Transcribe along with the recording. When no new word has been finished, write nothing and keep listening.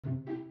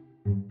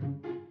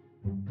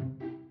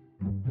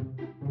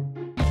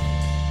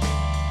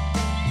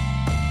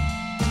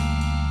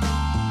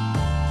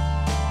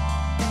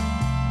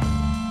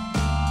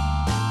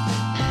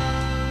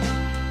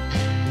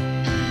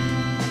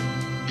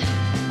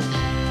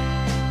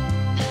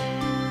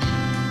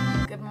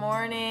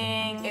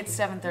It's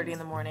 7:30 in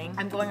the morning.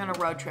 I'm going on a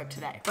road trip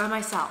today by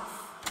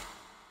myself.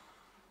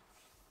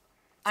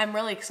 I'm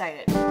really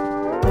excited.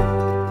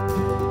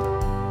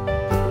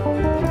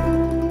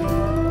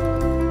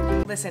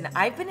 Listen,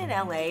 I've been in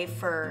LA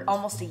for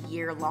almost a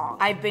year long.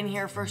 I've been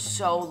here for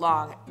so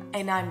long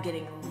and I'm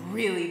getting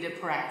really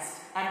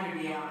depressed. I'm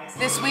gonna be honest.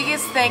 This week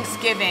is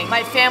Thanksgiving.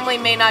 My family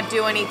may not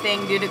do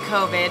anything due to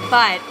COVID,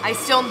 but I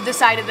still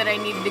decided that I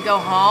needed to go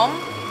home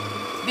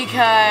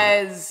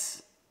because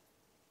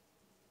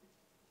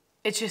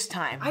it's just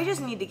time. I just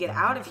need to get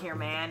out of here,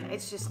 man.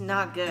 It's just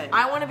not good.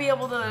 I want to be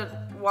able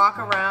to walk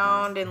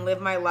around and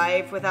live my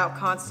life without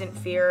constant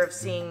fear of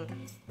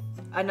seeing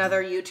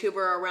another YouTuber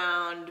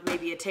around,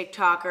 maybe a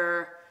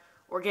TikToker,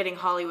 or getting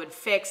Hollywood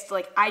fixed.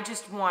 Like, I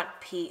just want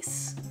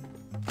peace.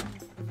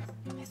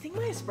 I think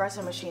my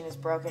espresso machine is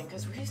broken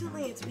because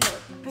recently it's been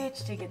a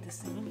bitch to get this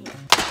thing in here.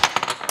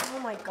 Oh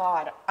my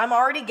God, I'm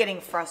already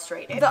getting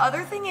frustrated. The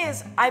other thing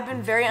is, I've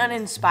been very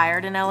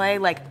uninspired in LA.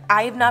 Like,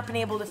 I have not been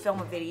able to film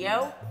a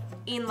video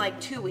in like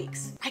 2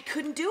 weeks. I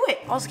couldn't do it.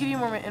 I'll just give you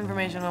more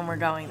information when we're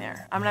going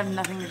there. I'm gonna have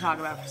nothing to talk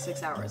about for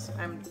 6 hours.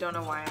 I don't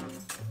know why I'm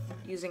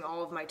using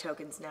all of my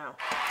tokens now.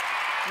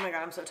 Oh my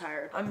God, I'm so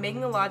tired. I'm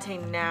making a latte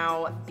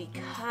now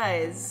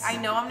because I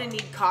know I'm gonna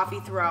need coffee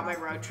throughout my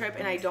road trip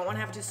and I don't wanna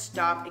have to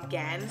stop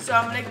again. So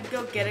I'm gonna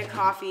go get a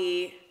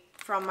coffee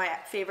from my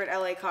favorite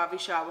LA coffee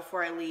shop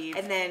before I leave.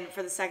 And then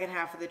for the second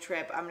half of the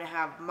trip, I'm gonna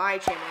have my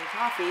Chamberlain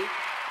coffee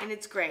and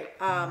it's great.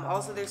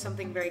 Also, there's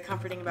something very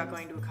comforting about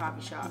going to a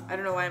coffee shop. I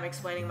don't know why I'm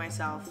explaining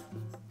myself.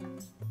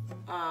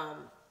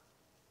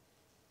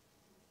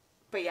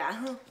 But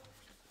yeah.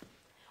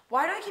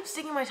 Why do I keep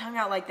sticking my tongue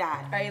out like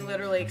that? I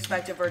literally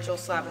expect a virtual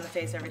slap in the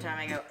face every time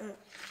I go,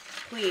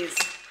 please.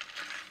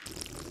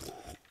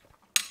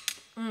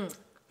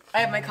 I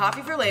have my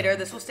coffee for later.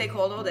 This will stay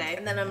cold all day.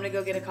 And then I'm gonna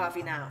go get a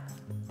coffee now.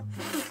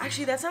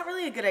 Actually, that's not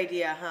really a good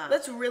idea, huh?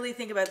 Let's really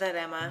think about that,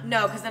 Emma.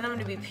 No, because then I'm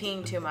gonna be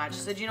peeing too much.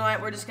 So do you know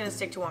what? We're just gonna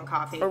stick to one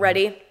coffee. We're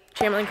ready.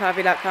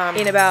 ChamberlainCoffee.com.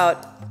 In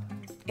about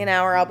an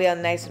hour, I'll be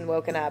nice and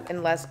woken up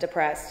and less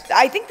depressed.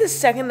 I think the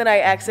second that I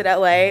exit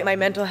LA, my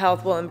mental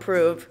health will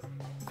improve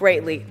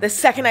greatly. The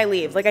second I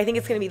leave. Like, I think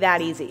it's gonna be that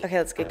easy. Okay,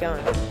 let's get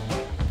going.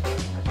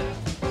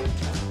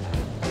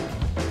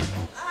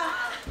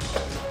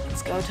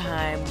 It's go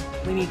time.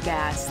 We need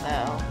gas,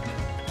 though.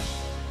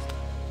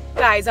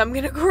 Guys, I'm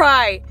gonna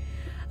cry.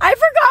 I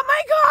forgot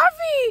my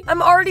coffee!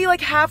 I'm already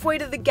like halfway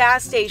to the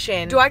gas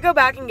station. Do I go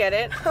back and get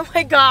it? Oh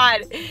my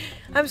God.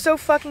 I'm so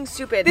fucking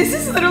stupid. This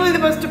is literally the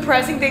most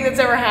depressing thing that's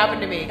ever happened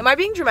to me. Am I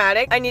being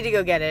dramatic? I need to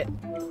go get it.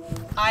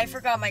 I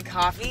forgot my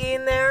coffee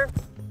in there.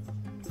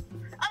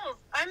 Oh,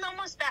 I'm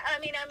almost back. I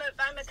mean,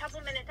 I'm a couple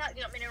minutes out.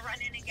 Do you want me to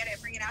run in and get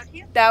it, bring it out to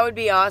you? That would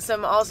be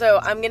awesome. Also,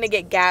 I'm gonna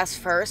get gas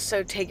first,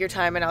 so take your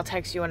time and I'll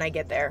text you when I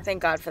get there.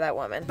 Thank God for that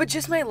woman. But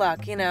just my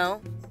luck, you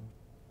know?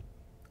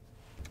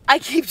 I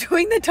keep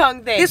doing the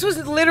tongue thing. This was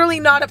literally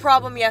not a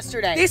problem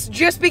yesterday. This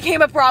just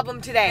became a problem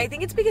today. I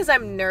think it's because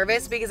I'm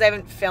nervous because I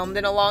haven't filmed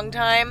in a long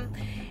time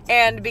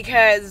and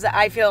because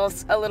I feel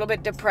a little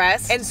bit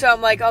depressed. And so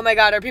I'm like, oh my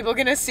God, are people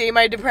gonna see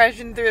my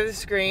depression through the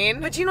screen?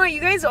 But you know what?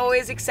 You guys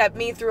always accept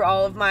me through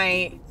all of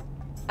my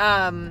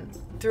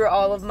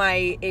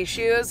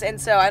issues. And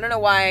so I don't know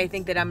why I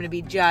think that I'm gonna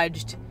be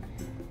judged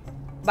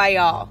by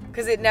y'all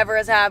because it never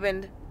has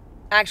happened.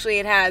 Actually,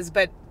 it has,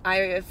 but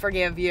I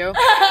forgive you.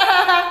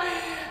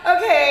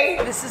 Okay.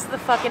 This is the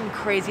fucking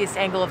craziest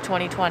angle of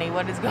 2020.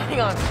 What is going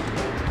on?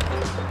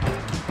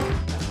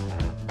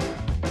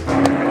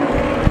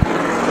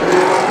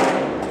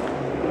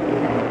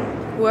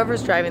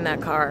 Whoever's driving that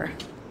car,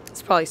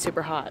 it's probably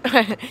super hot.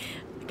 I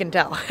can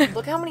tell.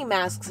 Look how many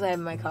masks I have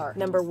in my car.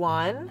 Number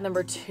 1,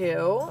 number 2.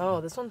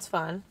 Oh, this one's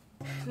fun.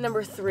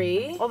 Number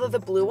 3. Although the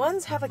blue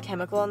ones have a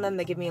chemical in them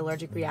that give me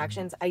allergic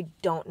reactions. I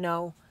don't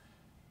know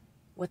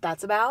what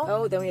that's about.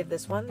 Oh, then we have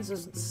this one. This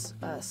is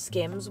a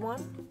Skims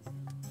one.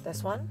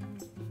 This one.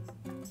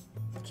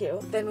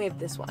 Cute. Then we have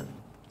this one.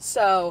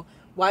 So,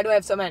 why do I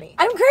have so many?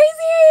 I'm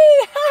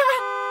crazy!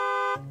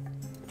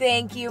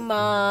 Thank you,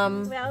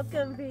 Mom.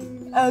 Welcome,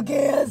 baby.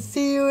 Okay, I'll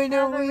see you in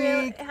a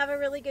week. Have a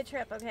really good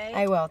trip, okay?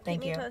 I will,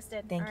 thank you. Keep me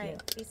posted. Thank All you.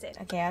 right, be safe.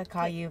 Okay, I'll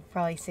call you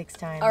probably 6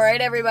 times. All right,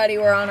 everybody,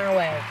 we're on our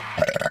way.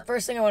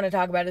 First thing I want to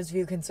talk about is a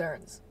few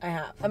concerns I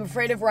have. I'm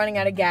afraid of running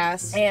out of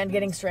gas and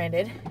getting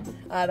stranded.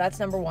 That's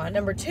number 1.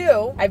 Number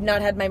 2, I've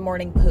not had my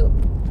morning poop.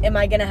 Am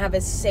I gonna have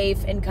a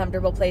safe and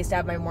comfortable place to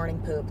have my morning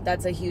poop?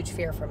 That's a huge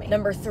fear for me.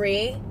 Number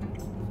 3,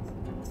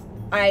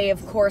 I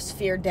of course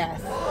fear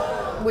death,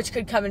 which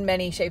could come in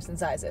many shapes and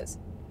sizes.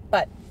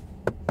 But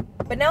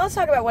now let's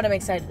talk about what I'm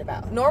excited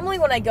about. Normally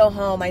when I go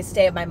home, I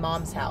stay at my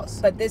mom's house.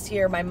 But this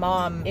year, my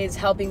mom is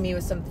helping me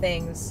with some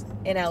things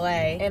in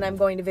LA, and I'm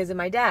going to visit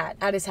my dad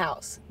at his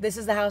house. This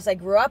is the house I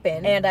grew up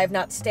in, and I've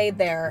not stayed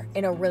there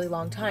in a really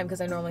long time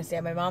because I normally stay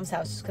at my mom's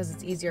house just because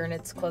it's easier and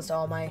it's close to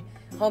all my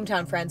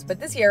hometown friends. But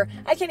this year,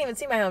 I can't even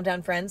see my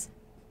hometown friends.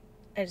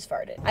 I just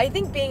farted. I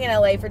think being in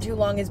LA for too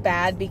long is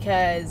bad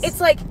because it's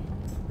like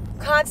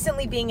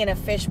constantly being in a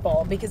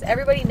fishbowl because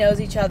everybody knows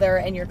each other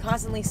and you're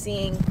constantly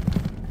seeing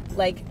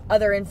like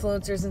other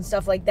influencers and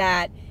stuff like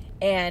that,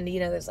 And, you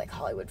know, there's like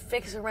Hollywood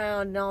Fix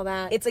around and all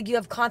that. It's like you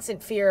have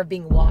constant fear of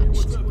being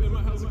watched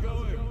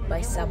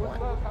by someone.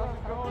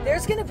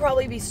 There's gonna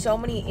probably be so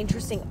many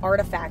interesting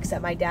artifacts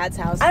at my dad's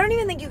house. I don't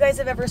even think you guys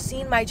have ever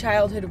seen my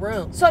childhood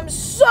room. So I'm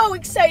so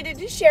excited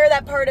to share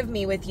that part of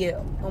me with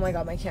you. Oh my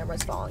God, my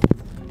camera's falling.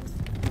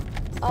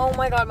 Oh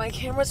my God, my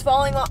camera's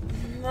falling off.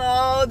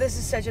 Oh, this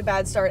is such a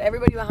bad start.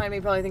 Everybody behind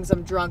me probably thinks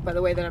I'm drunk by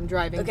the way that I'm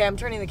driving. Okay, I'm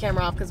turning the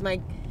camera off because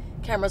my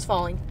camera's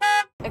falling.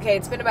 Okay,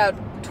 it's been about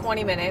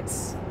 20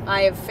 minutes.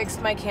 I have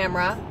fixed my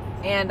camera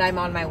and I'm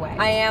on my way.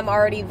 I am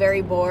already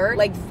very bored,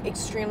 like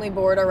extremely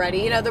bored already.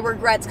 You know, the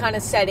regret's kind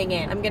of setting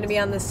in. I'm gonna be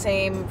on the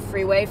same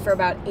freeway for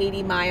about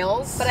 80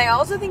 miles. But I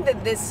also think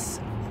that this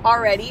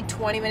already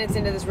 20 minutes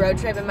into this road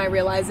trip, am I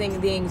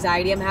realizing the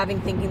anxiety I'm having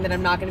thinking that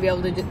I'm not gonna be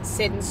able to just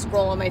sit and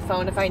scroll on my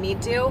phone if I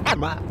need to.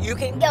 Emma, you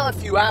can go a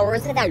few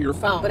hours without your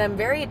phone. But I'm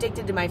very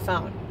addicted to my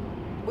phone,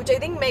 which I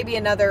think may be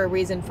another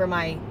reason for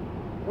my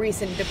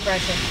recent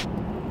depression.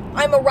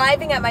 I'm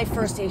arriving at my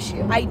first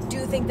issue. I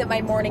do think that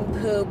my morning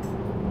poop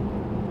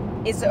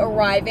is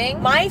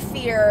arriving. My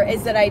fear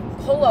is that I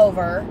pull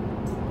over,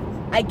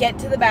 I get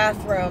to the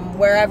bathroom,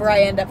 wherever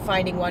I end up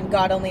finding one,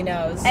 God only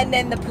knows, and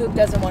then the poop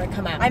doesn't want to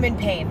come out. I'm in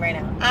pain right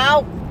now.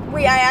 Ow!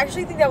 Wait, I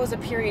actually think that was a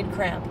period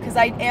cramp, because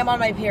I am on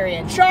my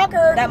period.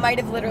 Shocker! That might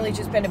have literally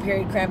just been a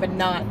period cramp and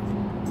not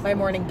my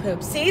morning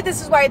poop. See,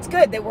 this is why it's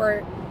good that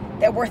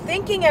we're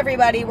thinking,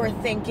 everybody, we're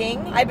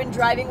thinking. I've been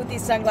driving with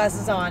these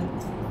sunglasses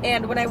on,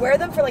 and when I wear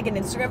them for like an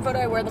Instagram photo,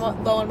 I wear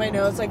them low on my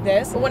nose like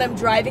this. But when I'm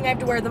driving, I have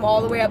to wear them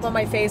all the way up on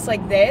my face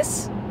like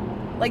this.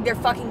 Like they're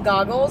fucking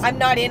goggles. I'm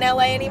not in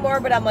LA anymore,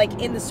 but I'm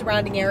like in the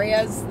surrounding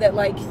areas that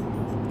like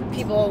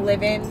people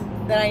live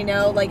in that I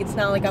know. Like it's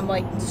not like I'm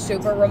like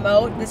super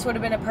remote. This would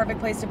have been a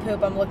perfect place to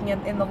poop. I'm looking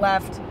at in the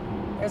left.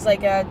 There's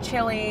like a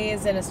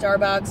Chili's and a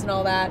Starbucks and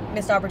all that.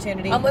 Missed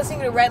opportunity. I'm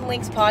listening to Red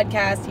Link's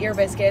podcast, Ear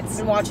Biscuits,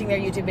 and watching their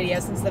YouTube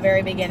videos since the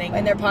very beginning.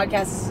 And their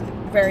podcast is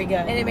very good.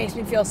 And it makes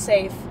me feel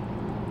safe.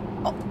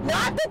 Oh,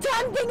 not the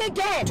tongue thing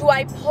again! Do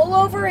I pull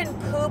over and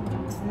poop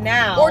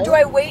now? Or do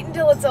I wait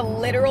until it's a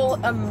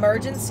literal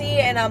emergency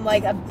and I'm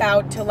like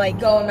about to like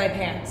go in my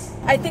pants?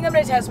 I think I'm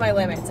gonna test my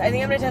limits. I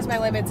think I'm gonna test my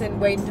limits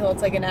and wait until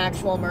it's like an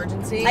actual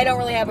emergency. I don't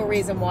really have a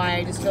reason why.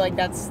 I just feel like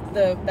that's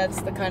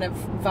the kind of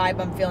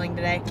vibe I'm feeling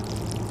today.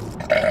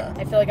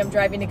 I feel like I'm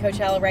driving to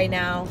Coachella right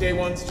now. Day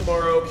one's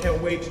tomorrow.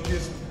 Can't wait to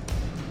just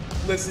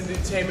listen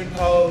to Tame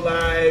Impala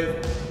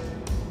live.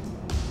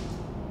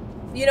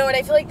 You know what,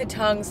 I feel like the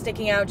tongue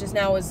sticking out just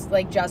now was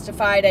like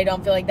justified. I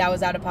don't feel like that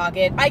was out of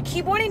pocket. I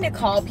keep wanting to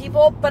call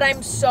people, but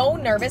I'm so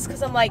nervous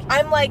because I'm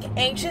like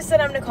anxious that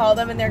I'm gonna call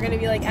them and they're gonna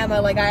be like,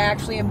 Emma, like I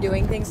actually am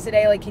doing things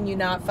today. Like, can you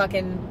not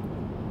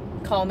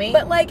fucking call me?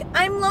 But like,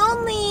 I'm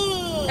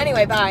lonely.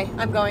 Anyway, bye.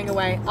 I'm going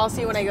away. I'll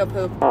see you when I go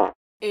poop.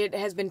 It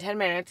has been 10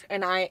 minutes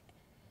and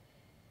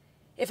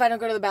if I don't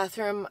go to the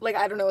bathroom, like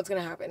I don't know what's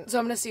gonna happen. So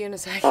I'm gonna see you in a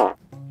sec.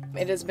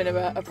 It has been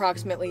about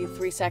approximately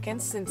 3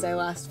 seconds since I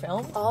last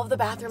filmed. All of the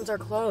bathrooms are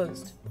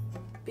closed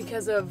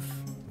because of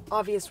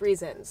obvious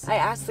reasons. I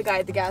asked the guy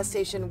at the gas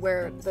station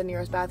where the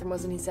nearest bathroom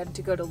was and he said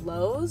to go to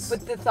Lowe's.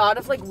 But the thought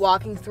of like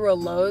walking through a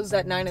Lowe's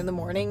at 9 in the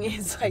morning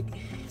is like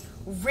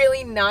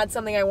really not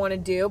something I want to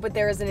do. But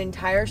there is an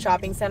entire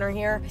shopping center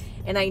here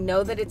and I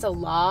know that it's a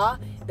law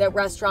that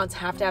restaurants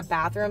have to have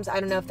bathrooms. I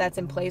don't know if that's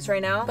in place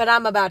right now, but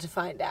I'm about to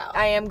find out.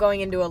 I am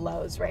going into a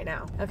Lowe's right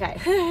now. Okay.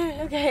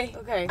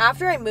 Okay.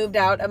 After I moved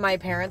out of my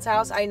parents'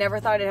 house, I never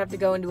thought I'd have to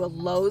go into a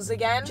Lowe's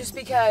again, just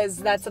because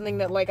that's something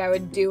that like I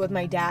would do with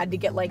my dad to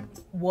get like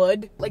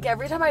wood. Like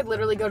every time I'd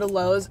literally go to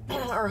Lowe's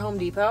or Home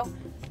Depot,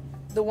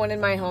 the one in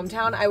my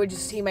hometown, I would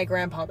just see my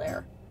grandpa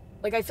there.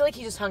 Like I feel like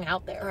he just hung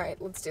out there. All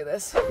right, let's do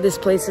this. This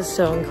place is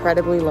so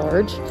incredibly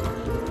large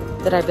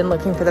that I've been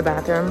looking for the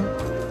bathroom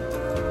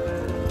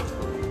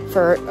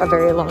for a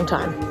very long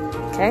time,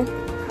 okay?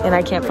 And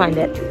I can't find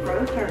it.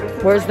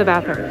 Where's the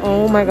bathroom?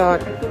 Oh my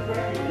God.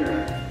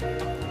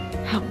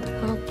 Help.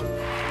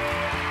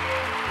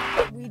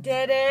 We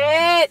did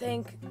it!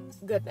 Thank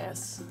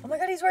goodness. Oh my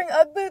God, he's wearing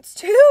Ugg boots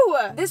too!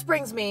 This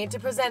brings me to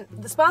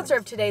present the sponsor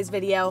of today's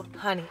video,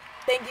 Honey.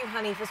 Thank you,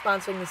 Honey, for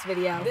sponsoring this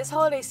video. This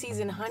holiday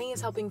season, Honey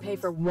is helping pay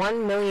for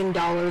 $1 million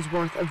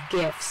worth of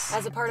gifts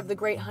as a part of the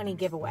Great Honey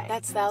giveaway.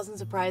 That's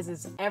thousands of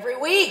prizes every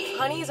week.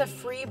 Honey is a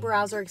free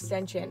browser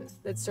extension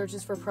that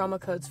searches for promo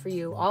codes for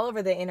you all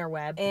over the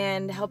interweb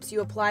and helps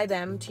you apply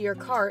them to your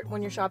cart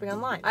when you're shopping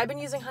online. I've been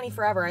using Honey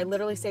forever. I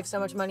literally save so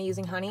much money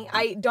using Honey.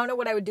 I don't know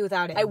what I would do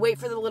without it. I wait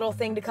for the little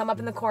thing to come up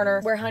in the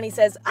corner where Honey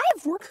says, I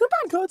have 4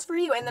 coupon codes for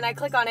you, and then I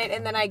click on it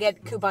and then I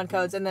get coupon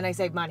codes and then I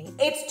save money.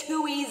 It's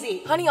too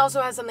easy. Honey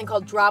also has something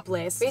called drop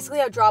list. Basically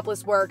how drop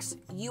list works,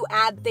 you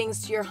add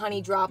things to your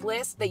Honey drop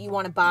list that you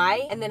want to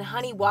buy, and then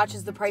Honey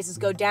watches the prices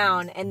go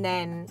down and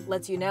then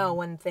lets you know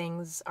when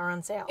things are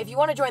on sale. If you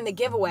want to join the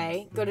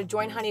giveaway, go to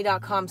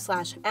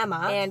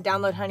joinhoney.com/Emma and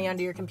download Honey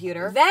onto your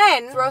computer.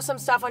 Then throw some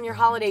stuff on your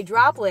holiday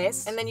drop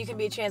list and then you can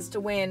be a chance to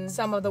win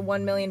some of the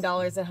 $1 million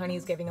that Honey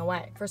is giving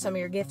away for some of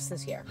your gifts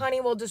this year.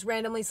 Honey will just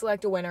randomly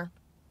select a winner.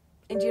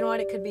 And do you know what?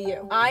 It could be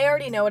you. I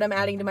already know what I'm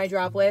adding to my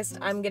drop list.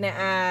 I'm gonna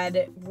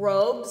add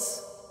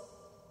robes.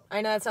 I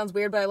know that sounds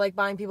weird, but I like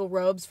buying people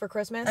robes for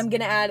Christmas. I'm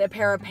gonna add a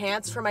pair of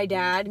pants for my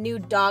dad, new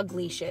dog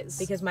leashes,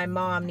 because my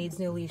mom needs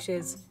new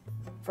leashes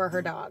for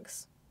her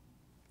dogs.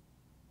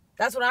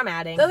 That's what I'm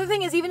adding. The other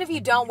thing is, even if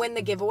you don't win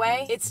the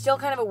giveaway, it's still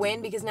kind of a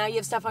win because now you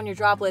have stuff on your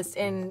drop list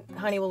and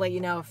Honey will let you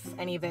know if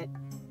any of it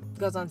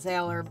goes on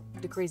sale or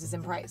decreases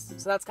in price.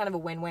 So that's kind of a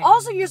win-win.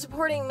 Also, you're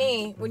supporting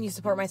me when you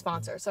support my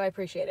sponsor, so I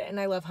appreciate it. And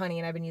I love Honey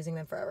and I've been using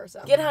them forever,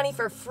 so. Get Honey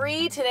for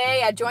free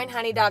today at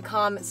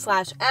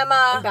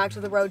joinhoney.com/Emma. And back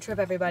to the road trip,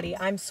 everybody.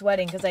 I'm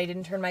sweating because I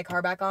didn't turn my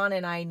car back on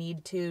and I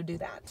need to do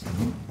that.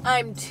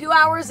 I'm 2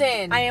 hours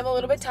in. I am a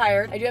little bit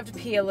tired. I do have to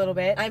pee a little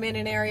bit. I'm in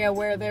an area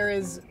where there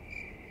is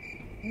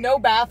no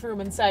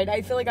bathroom in sight.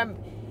 I feel like I'm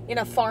in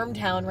a farm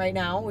town right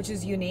now, which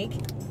is unique.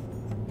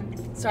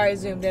 Sorry I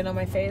zoomed in on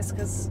my face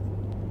because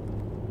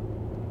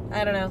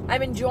I don't know.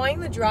 I'm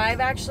enjoying the drive,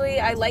 actually.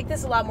 I like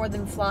this a lot more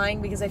than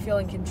flying because I feel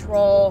in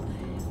control.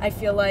 I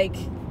feel like,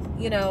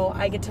 you know,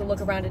 I get to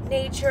look around at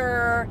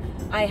nature.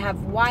 I have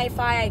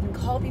Wi-Fi. I can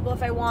call people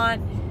if I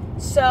want.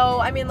 So,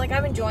 I mean, like,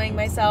 I'm enjoying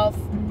myself.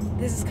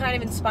 This is kind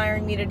of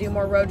inspiring me to do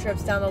more road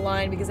trips down the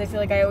line because I feel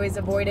like I always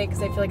avoid it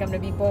because I feel like I'm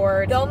going to be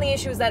bored. The only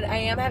issue is that I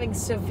am having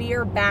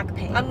severe back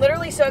pain. I'm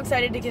literally so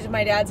excited to get to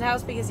my dad's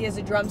house because he has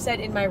a drum set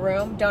in my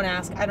room. Don't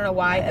ask. I don't know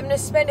why. I'm going to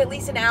spend at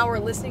least an hour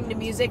listening to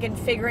music and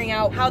figuring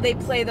out how they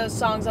play those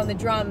songs on the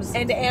drums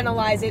and to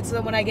analyze it so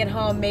that when I get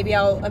home, maybe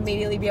I'll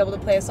immediately be able to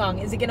play a song.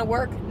 Is it going to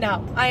work?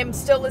 No. I am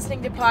still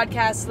listening to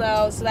podcasts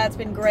though, so that's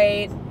been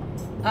great.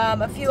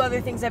 A few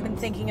other things I've been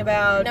thinking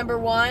about. Number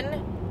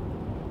one,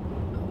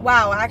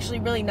 wow, actually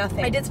really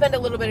nothing. I did spend a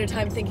little bit of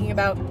time thinking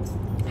about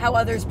how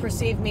others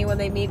perceive me when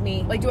they meet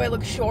me. Like, do I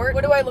look short?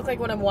 What do I look like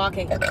when I'm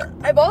walking?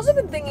 I've also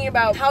been thinking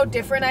about how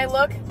different I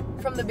look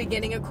from the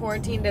beginning of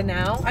quarantine to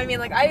now. I mean,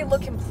 like, I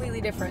look completely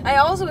different. I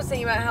also was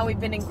thinking about how we've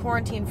been in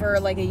quarantine for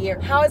like a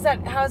year. How is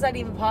that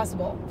even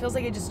possible? Feels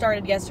like it just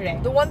started yesterday.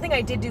 The one thing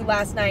I did do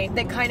last night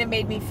that kind of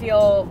made me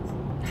feel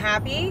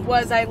happy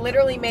was I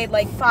literally made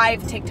like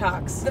 5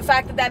 TikToks. The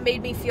fact that that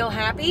made me feel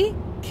happy,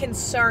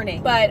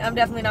 concerning, but I'm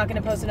definitely not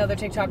going to post another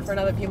TikTok for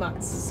another few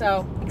months.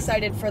 So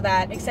excited for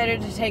that.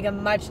 Excited to take a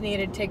much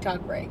needed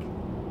TikTok break.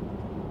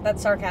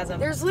 That's sarcasm.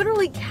 There's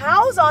literally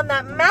cows on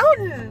that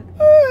mountain.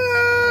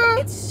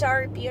 It's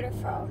so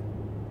beautiful.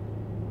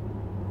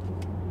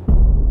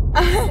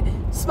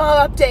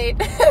 Small update.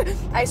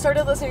 I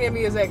started listening to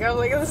music. I was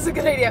like, this is a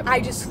good idea. I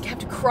just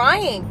kept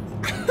crying.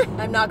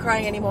 I'm not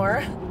crying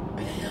anymore.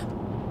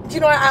 Do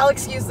you know what? I'll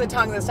excuse the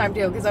tongue this time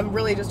too, because I'm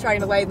really just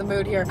trying to lighten the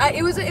mood here.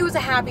 It was a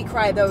happy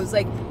cry though.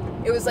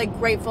 It was like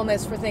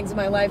gratefulness for things in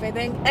my life, I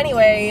think.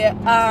 Anyway,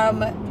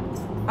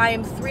 I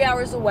am 3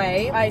 hours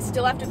away. I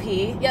still have to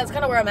pee. Yeah, that's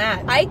kind of where I'm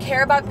at. I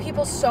care about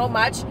people so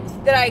much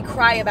that I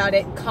cry about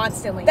it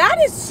constantly.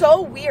 That is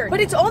so weird. But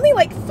it's only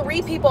like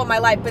 3 people in my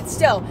life, but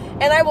still.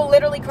 And I will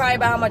literally cry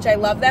about how much I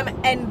love them,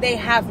 and they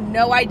have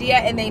no idea,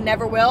 and they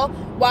never will.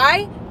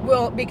 Why?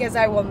 Well, because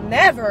I will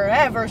never,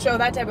 ever show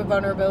that type of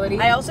vulnerability.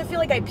 I also feel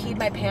like I peed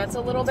my pants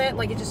a little bit.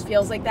 Like, it just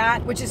feels like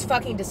that, which is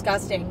fucking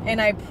disgusting. And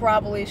I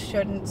probably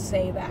shouldn't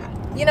say that.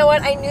 You know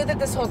what? I knew that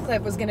this whole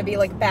clip was going to be,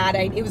 like, bad.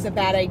 It was a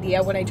bad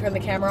idea when I turned the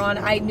camera on.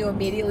 I knew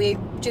immediately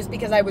just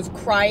because I was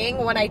crying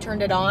when I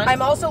turned it on.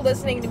 I'm also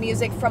listening to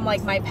music from,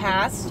 like, my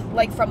past.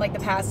 Like, from, like, the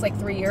past, like,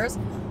 3 years.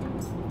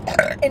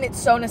 And it's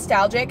so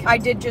nostalgic. I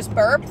did just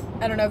burp.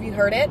 I don't know if you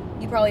heard it.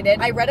 You probably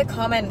did. I read a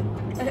comment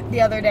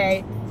the other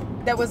day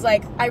that was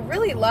like, I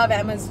really love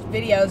Emma's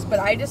videos, but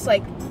I just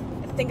like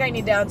think I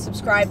need to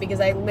unsubscribe because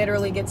I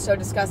literally get so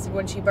disgusted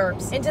when she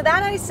burps. And to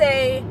that I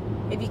say,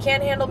 if you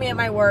can't handle me at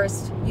my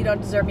worst, you don't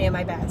deserve me at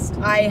my best.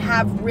 I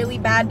have really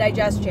bad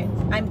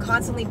digestion. I'm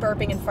constantly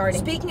burping and farting.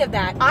 Speaking of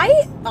that,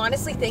 I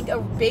honestly think a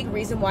big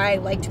reason why I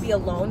like to be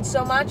alone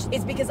so much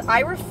is because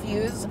I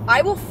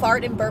will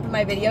fart and burp in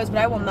my videos, but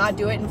I will not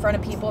do it in front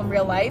of people in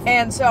real life.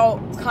 And so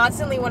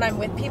constantly when I'm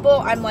with people,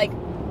 I'm like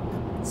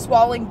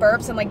swallowing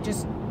burps and like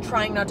just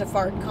trying not to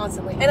fart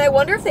constantly. And I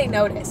wonder if they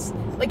notice.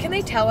 Like, can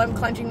they tell I'm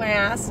clenching my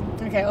ass?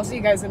 Okay, I'll see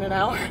you guys in an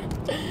hour.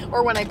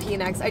 Or when I pee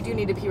next. I do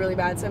need to pee really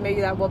bad, so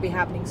maybe that will be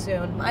happening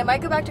soon. I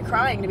might go back to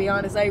crying, to be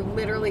honest. I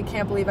literally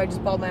can't believe I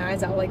just bawled my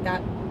eyes out like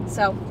that.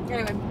 So,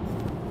 anyway.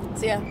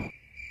 See ya.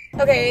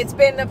 Okay, it's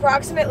been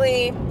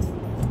approximately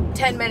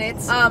 10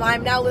 minutes.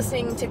 I'm now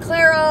listening to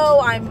Claro.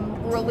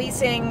 I'm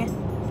releasing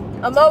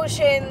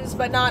emotions,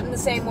 but not in the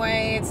same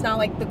way. It's not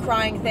like the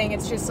crying thing.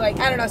 It's just like,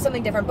 I don't know,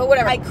 something different, but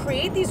whatever. I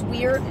create these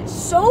weird,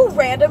 so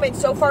random and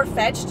so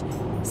far-fetched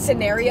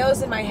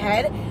scenarios in my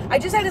head. I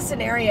just had a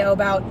scenario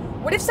about,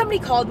 what if somebody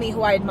called me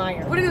who I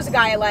admire? What if it was a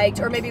guy I liked,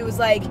 or maybe it was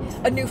like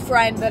a new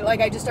friend that like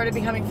I just started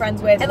becoming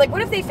friends with? And like,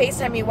 what if they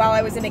FaceTime me while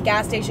I was in a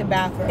gas station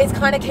bathroom? It's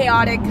kind of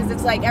chaotic because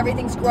it's like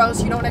everything's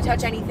gross, you don't want to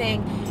touch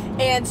anything.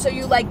 And so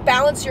you like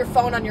balance your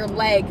phone on your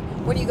leg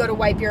when you go to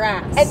wipe your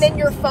ass. And then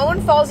your phone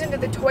falls into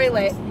the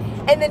toilet,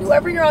 and then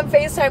whoever you're on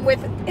FaceTime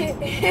with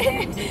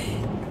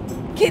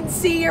can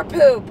see your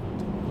poop.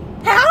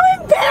 How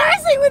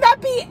embarrassing embarrassing would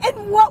that be?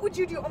 And what would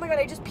you do? Oh my God,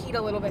 I just peed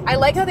a little bit. I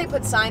like how they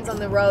put signs on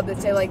the road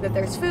that say like that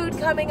there's food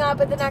coming up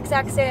at the next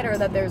exit, or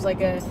that there's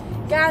like a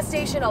gas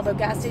station, although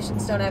gas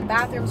stations don't have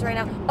bathrooms right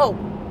now. Oh,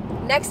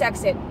 next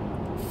exit,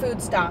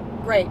 food stop.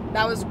 Great.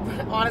 That was,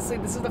 honestly,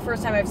 this is the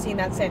first time I've seen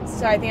that since,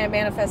 so I think I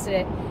manifested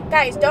it.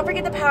 Guys, don't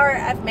forget the power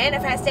of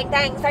manifesting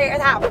things for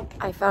yourself.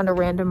 I found a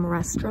random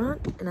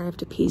restaurant and I have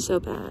to pee so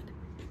bad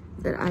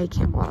that I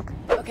can't walk.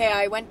 Okay,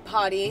 I went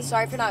potty.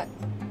 Sorry for not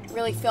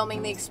really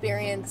filming the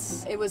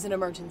experience. It was an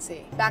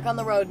emergency. Back on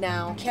the road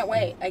now. Can't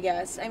wait, I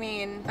guess. I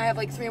mean, I have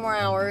like 3 more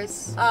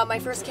hours. My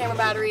first camera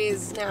battery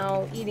is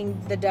now eating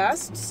the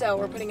dust, so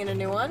we're putting in a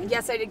new one.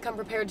 Yes, I did come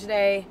prepared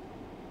today.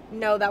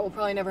 No, that will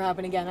probably never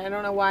happen again. I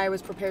don't know why I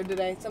was prepared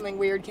today. Something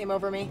weird came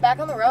over me. Back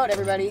on the road,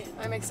 everybody.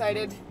 I'm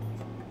excited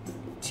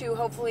to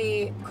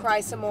hopefully cry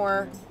some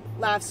more,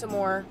 laugh some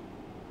more.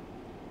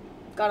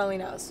 God only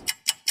knows.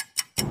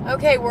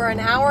 Okay, we're an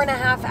hour and a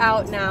half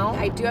out now.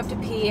 I do have to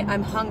pee.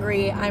 I'm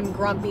hungry. I'm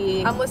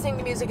grumpy. I'm listening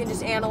to music and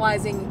just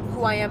analyzing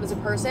who I am as a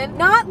person.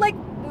 Not like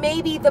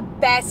maybe the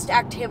best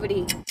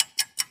activity.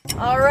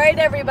 All right,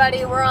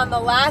 everybody, we're on the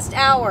last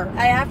hour.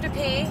 I have to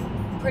pee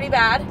pretty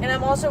bad, and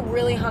I'm also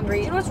really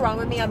hungry. You know what's wrong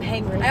with me? I'm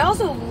hangry. I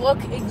also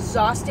look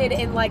exhausted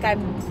and like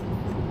I'm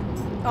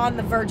on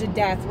the verge of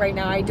death right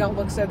now. I don't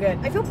look so good.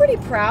 I feel pretty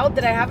proud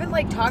that I haven't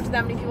like talked to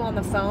that many people on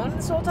the phone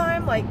this whole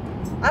time. Like,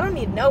 I don't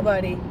need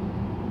nobody.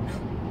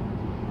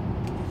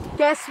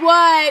 Guess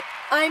what?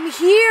 I'm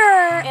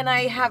here! And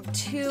I have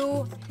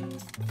 2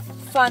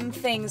 fun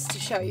things to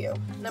show you.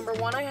 Number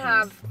 1, I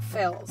have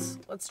Phil's.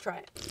 Let's try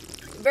it.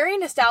 Very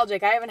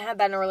nostalgic. I haven't had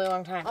that in a really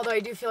long time. Although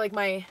I do feel like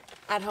my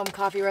at-home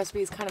coffee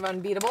recipe is kind of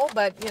unbeatable,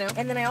 but you know.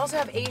 And then I also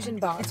have Asian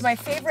box. It's my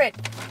favorite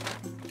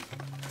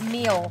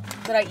meal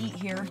that I eat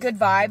here. Good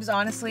vibes,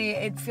 honestly.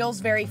 It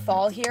feels very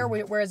fall here,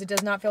 whereas it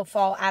does not feel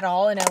fall at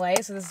all in LA,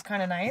 so this is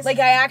kind of nice. Like,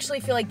 I actually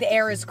feel like the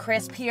air is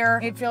crisp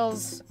here. It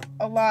feels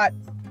a lot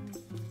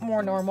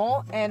more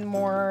normal and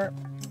more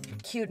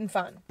cute and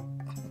fun.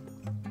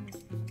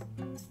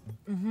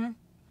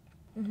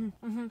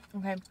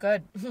 Okay,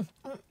 good.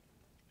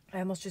 I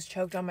almost just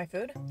choked on my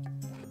food.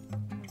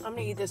 I'm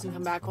gonna eat this and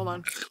come back, hold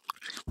on.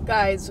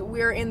 Guys,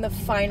 we're in the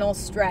final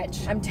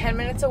stretch. I'm 10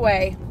 minutes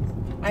away.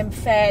 I'm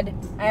fed,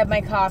 I have my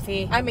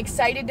coffee. I'm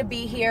excited to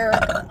be here.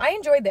 I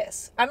enjoyed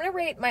this. I'm gonna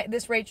rate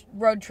this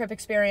road trip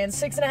experience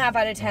 6.5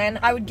 out of 10.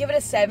 I would give it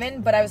a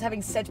 7, but I was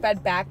having such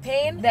bad back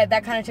pain that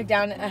kind of took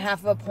down a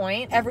half of a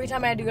point. Every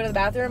time I had to go to the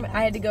bathroom,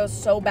 I had to go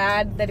so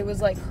bad that it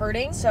was like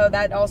hurting, so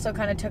that also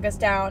kind of took us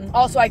down.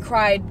 Also, I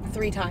cried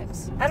 3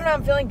 times. I don't know,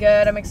 I'm feeling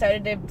good. I'm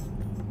excited to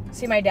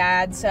see my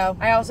dad, so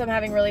I also am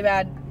having really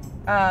bad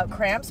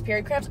cramps,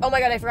 period cramps. Oh my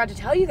God, I forgot to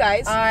tell you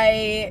guys.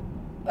 I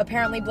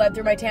apparently bled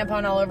through my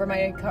tampon all over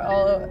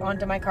all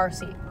onto my car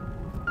seat.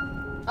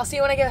 I'll see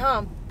you when I get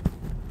home.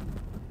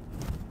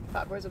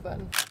 God, where's the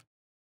button?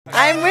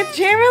 I'm with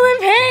Chamberlain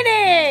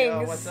Paintings!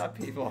 Yo, what's up,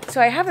 people? So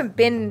I haven't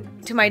been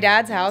to my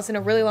dad's house in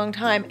a really long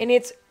time, and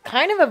it's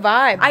kind of a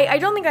vibe. I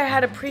don't think I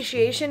had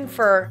appreciation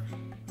for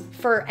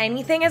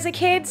anything as a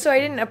kid, so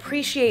I didn't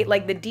appreciate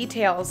like the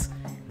details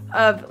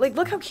of, like,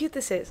 look how cute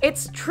this is.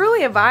 It's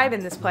truly a vibe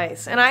in this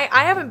place, and I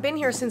haven't been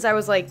here since I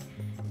was like,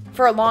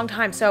 for a long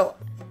time, so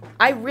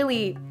I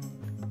really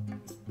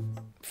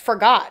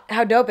forgot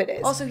how dope it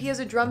is. Also, he has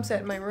a drum set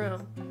in my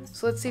room,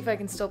 so let's see if I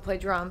can still play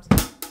drums.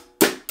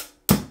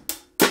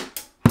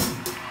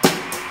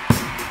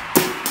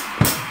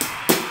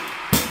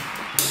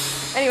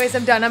 Anyways,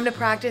 I'm done. I'm gonna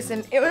practice,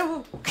 and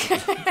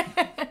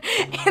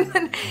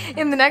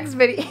in the next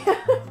video,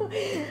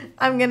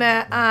 I'm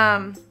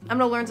gonna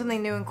learn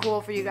something new and cool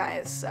for you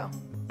guys. So,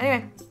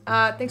 anyway,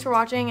 thanks for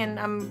watching,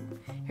 and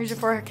here's your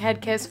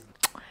forehead kiss.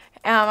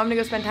 I'm gonna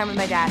go spend time with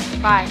my dad.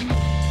 Bye.